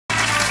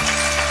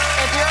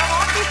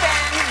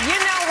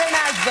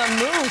the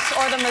Moose,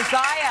 or the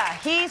Messiah.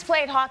 He's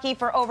played hockey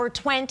for over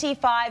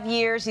 25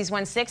 years. He's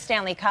won 6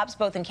 Stanley Cups,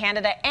 both in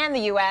Canada and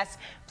the U.S.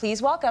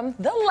 Please welcome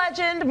the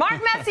legend,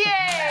 Mark Messier.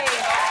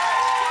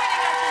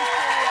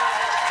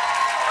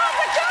 How's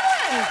it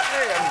going?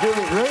 Hey, I'm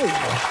doing great.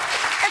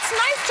 It's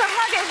nice to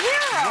hug a hero.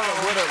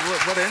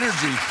 What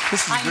energy.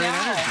 This is great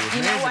energy.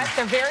 You know what?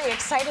 They're very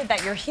excited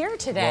that you're here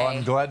today. Well,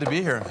 I'm glad to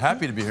be here.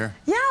 Happy to be here.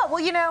 Yeah,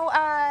 well, you know,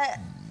 I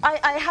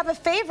have a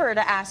favor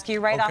to ask you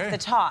right off the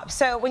top.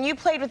 So when you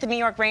played with the New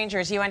York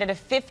Rangers, you ended a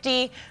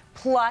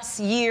 50-plus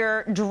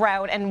year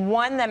drought and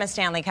won them a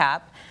Stanley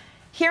Cup.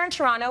 Here in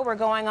Toronto, we're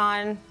going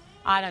on,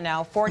 I don't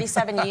know,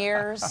 47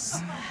 years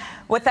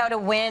without a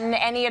win.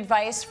 Any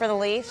advice for the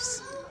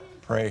Leafs?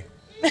 Pray.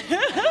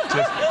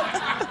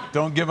 Just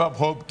don't give up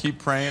hope. Keep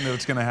praying that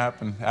it's going to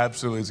happen.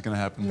 Absolutely, it's going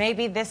to happen.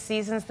 Maybe this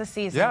season's the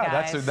season,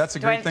 guys. that's a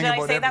great thing about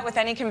it. Did I say that with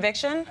any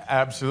conviction?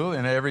 Absolutely,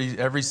 and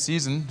every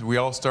season we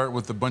all start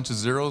with a bunch of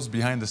zeros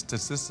behind the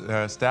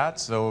stats.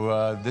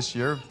 So this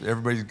year,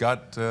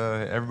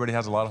 everybody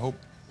has a lot of hope.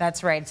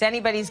 That's right. It's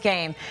anybody's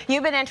game.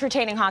 You've been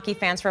entertaining hockey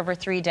fans for over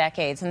 3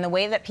 decades, and the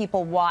way that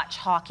people watch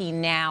hockey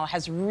now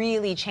has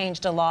really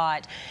changed a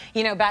lot.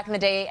 You know, back in the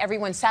day,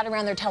 everyone sat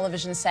around their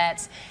television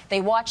sets.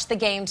 They watched the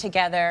game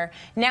together.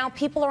 Now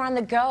people are on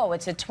the go.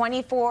 It's a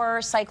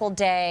 24-cycle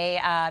day.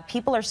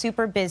 People are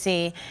super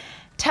busy.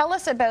 Tell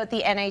us about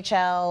the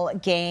NHL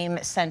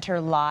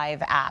GameCentre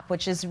Live app,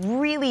 which is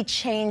really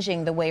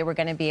changing the way we're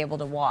going to be able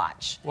to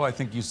watch. Well, I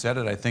think you said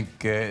it. I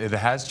think it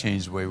has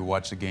changed the way we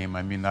watch the game.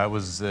 I mean, I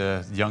was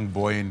a young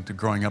boy and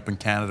growing up in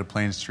Canada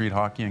playing street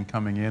hockey and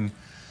coming in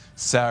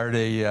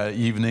Saturday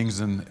evenings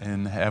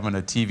and having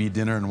a TV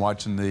dinner and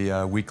watching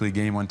the weekly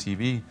game on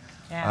TV.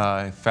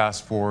 Yeah.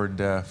 Fast forward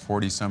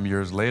 40-some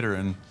years later,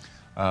 and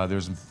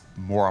there's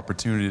more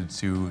opportunity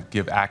to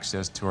give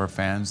access to our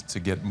fans to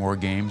get more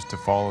games, to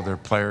follow their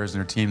players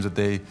and their teams that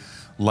they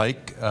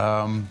like.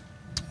 I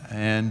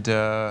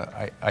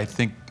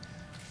think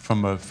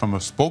from a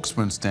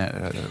spokesman's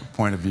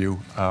point of view,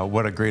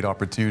 what a great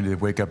opportunity to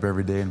wake up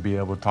every day and be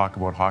able to talk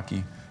about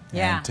hockey.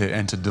 Yeah.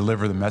 and to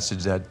deliver the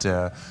message that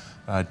the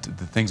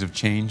things have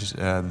changed.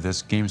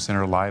 This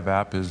GameCentre Live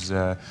app is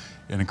an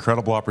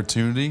incredible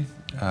opportunity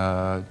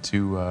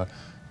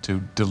to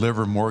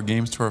deliver more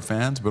games to our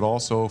fans, but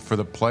also for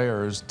the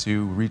players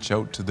to reach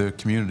out to the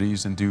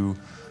communities and do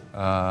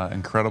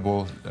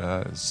incredible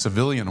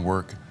civilian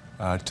work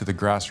to the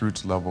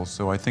grassroots level.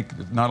 So I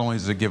think not only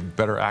does it give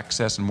better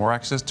access and more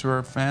access to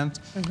our fans,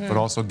 but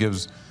also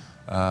gives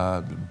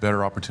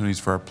better opportunities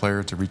for our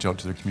players to reach out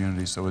to their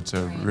communities. So it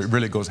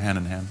really goes hand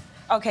in hand.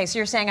 Okay, so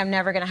you're saying I'm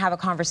never going to have a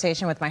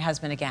conversation with my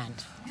husband again?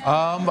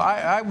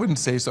 I wouldn't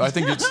say so. I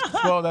think it's,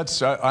 well,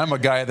 I'm a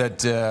guy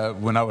that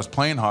when I was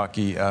playing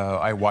hockey,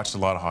 I watched a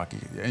lot of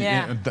hockey.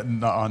 Yeah.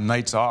 On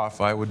nights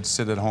off, I would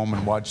sit at home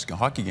and watch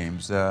hockey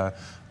games.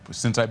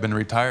 Since I've been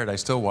retired, I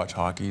still watch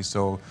hockey.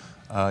 So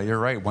you're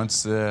right.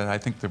 Once I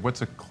think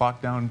what's the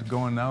clock down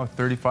going now?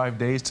 35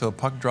 days till a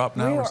puck drop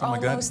now, or something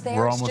like that.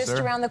 We're almost there. It's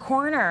just around the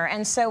corner.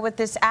 And so with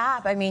this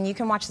app, I mean, you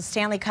can watch the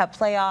Stanley Cup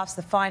playoffs,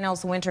 the finals,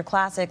 the Winter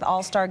Classic, the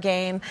All-Star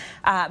Game,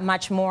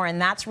 much more.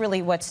 And that's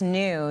really what's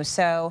new.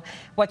 So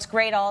what's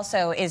great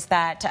also is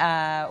that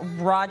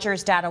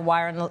Rogers Data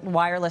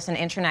wireless and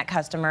internet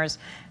customers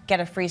get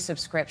a free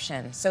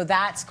subscription. So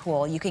that's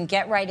cool. You can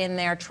get right in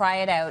there, try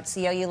it out,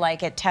 see how you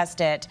like it,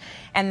 test it,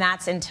 and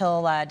that's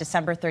until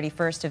December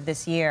 31st of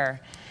this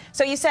year.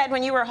 So you said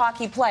when you were a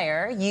hockey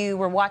player, you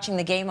were watching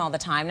the game all the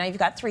time. Now you've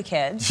got 3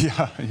 kids.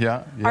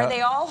 Yeah. Are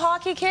they all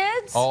hockey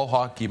kids? All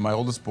hockey. My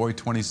oldest boy,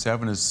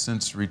 27, has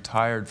since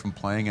retired from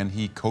playing, and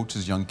he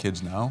coaches young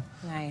kids now.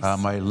 Nice.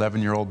 My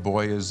 11-year-old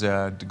boy is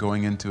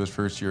going into his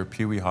first year of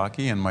Pee Wee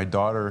hockey, and my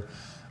daughter,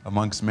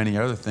 amongst many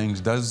other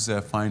things, does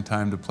find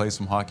time to play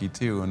some hockey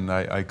too. And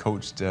I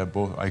coach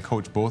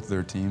both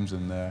their teams,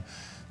 and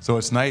so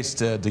it's nice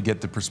to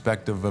get the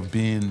perspective of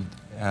being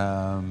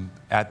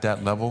at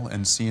that level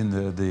and seeing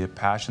the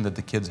passion that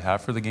the kids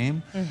have for the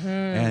game,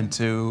 and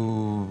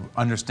to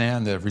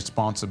understand the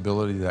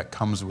responsibility that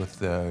comes with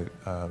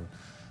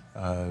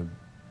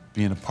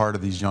being a part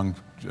of these young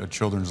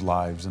children's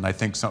lives. And I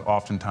think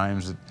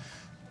oftentimes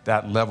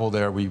that level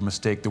there, we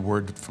mistake the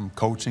word from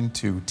coaching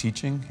to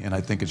teaching, and I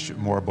think it's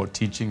more about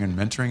teaching and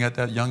mentoring at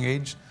that young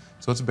age.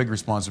 So it's a big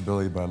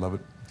responsibility, but I love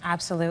it.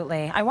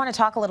 Absolutely. I want to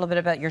talk a little bit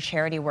about your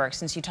charity work,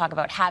 since you talk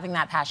about having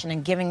that passion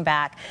and giving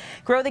back.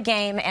 Grow the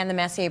Game and the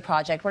Messier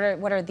Project,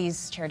 what are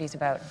these charities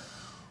about?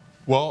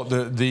 Well,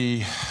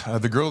 the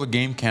Grow the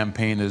Game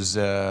campaign is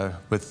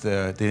with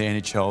the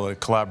NHL, a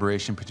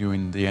collaboration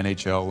between the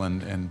NHL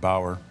and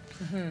Bauer.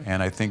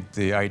 And I think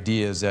the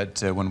idea is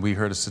that when we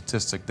heard a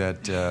statistic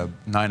that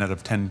 9 out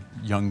of 10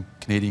 young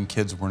Canadian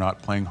kids were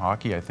not playing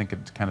hockey, I think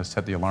it kind of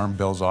set the alarm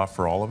bells off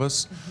for all of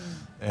us.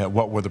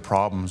 What were the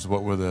problems?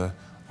 What were the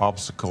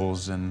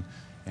obstacles? And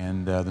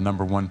the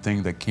number one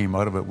thing that came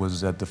out of it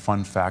was that the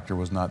fun factor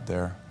was not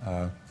there.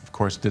 Of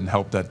course, it didn't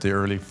help that the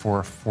early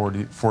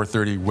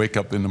 4:30 wake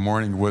up in the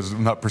morning was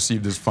not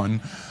perceived as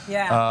fun.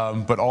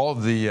 Yeah. But all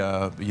of the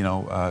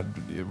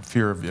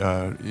fear of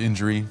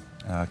injury,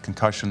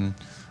 concussion,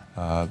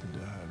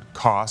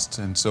 cost,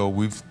 and so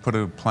we've put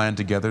a plan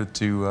together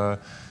to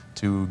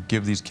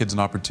give these kids an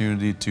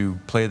opportunity to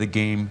play the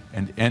game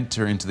and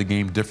enter into the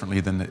game differently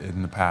than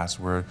in the past,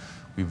 where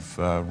we've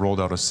rolled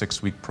out a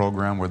 6-week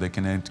program where they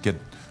can get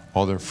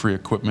all their free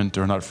equipment,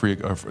 or not free,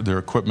 their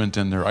equipment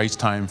and their ice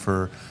time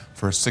for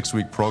a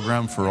 6-week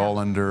program for all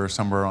under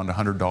somewhere around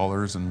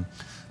 $100, and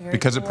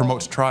because it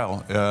promotes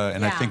trial.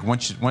 And I think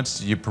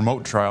once you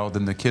promote trial,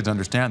 then the kids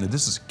understand that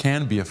this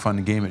can be a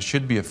fun game. It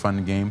should be a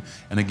fun game,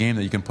 and a game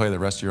that you can play the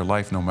rest of your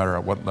life, no matter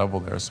at what level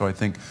there. So I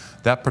think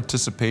that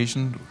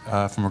participation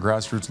from a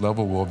grassroots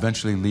level will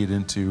eventually lead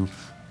into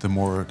the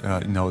more,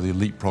 the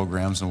elite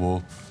programs,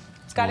 and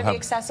it's got to be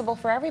accessible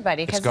for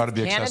everybody, because it's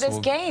Canada's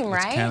game,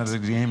 right? It's Canada's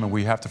game, and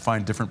we have to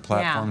find different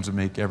platforms to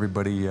make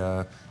everybody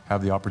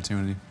have the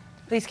opportunity.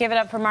 Please give it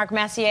up for Mark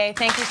Messier.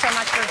 Thank you so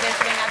much for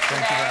visiting us today.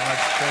 Thank you very much.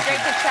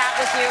 Great to chat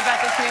with you about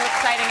this new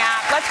exciting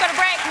app. Let's go to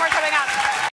break. More coming up.